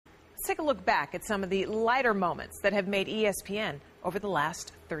take a look back at some of the lighter moments that have made ESPN over the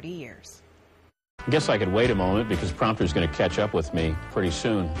last 30 years. I guess I could wait a moment because Prompter's going to catch up with me pretty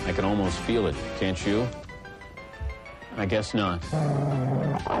soon. I can almost feel it, can't you? I guess not.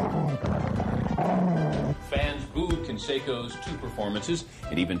 Fans booed Canseco's 2 performances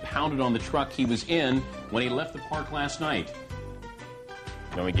and even pounded on the truck he was in when he left the park last night.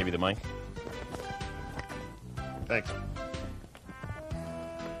 You want me to give you the mic? Thanks.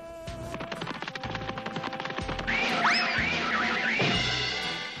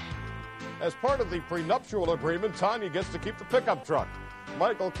 As part of the prenuptial agreement, Tanya gets to keep the pickup truck.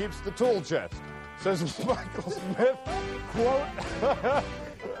 Michael keeps the tool chest. Says Michael Smith, quote,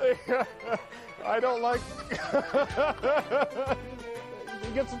 I don't like...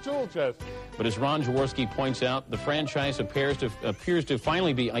 He gets a tool chest. But as Ron Jaworski points out, the franchise appears to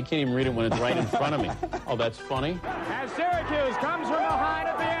finally be... I can't even read it when it's right in front of me. Oh, that's funny. As Syracuse comes from behind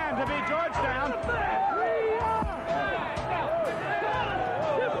at the end to beat Georgetown.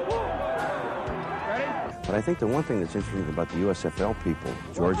 But I think the one thing that's interesting about the USFL people,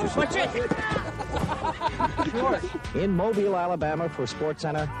 George, is... In Mobile, Alabama for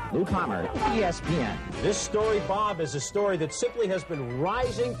SportsCenter, Luke Hammer, ESPN. This story, Bob, is a story that simply has been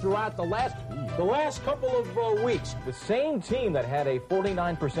rising throughout the last couple of weeks. The same team that had a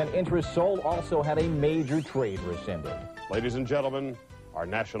 49% interest sold also had a major trade rescinded. Ladies and gentlemen, our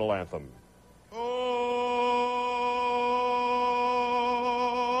national anthem.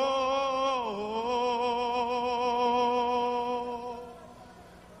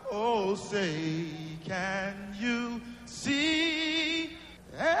 Oh, say, can you see?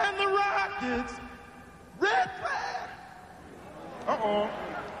 And the Rockets, red flag. Uh-oh.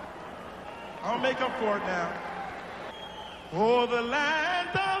 I'll make up for it now. Oh, the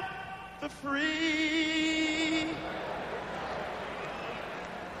land of the free.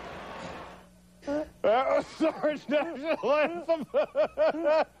 That was Sarge National Anthem.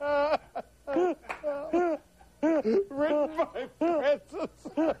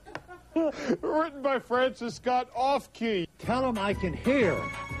 Written by Francis Scott Off-Key. Tell him I can hear.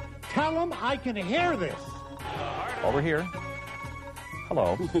 Tell him I can hear this. Over here.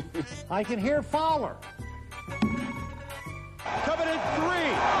 Hello. I can hear Fowler. Coming in 3.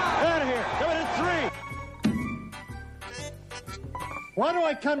 Out of here. Coming in 3. Why do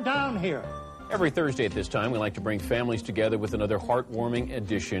I come down here? Every Thursday at this time, we like to bring families together with another heartwarming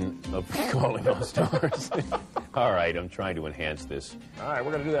edition of Calling All Stars. All right, I'm trying to enhance this. All right,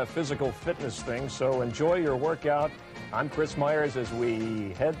 we're going to do that physical fitness thing, so enjoy your workout. I'm Chris Myers as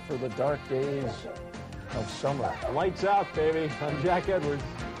we head for the dark days of summer. Lights out, baby. I'm Jack Edwards.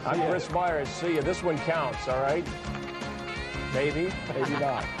 I'm Chris Myers. See you. This one counts, all right? Maybe, maybe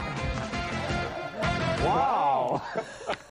not. Wow.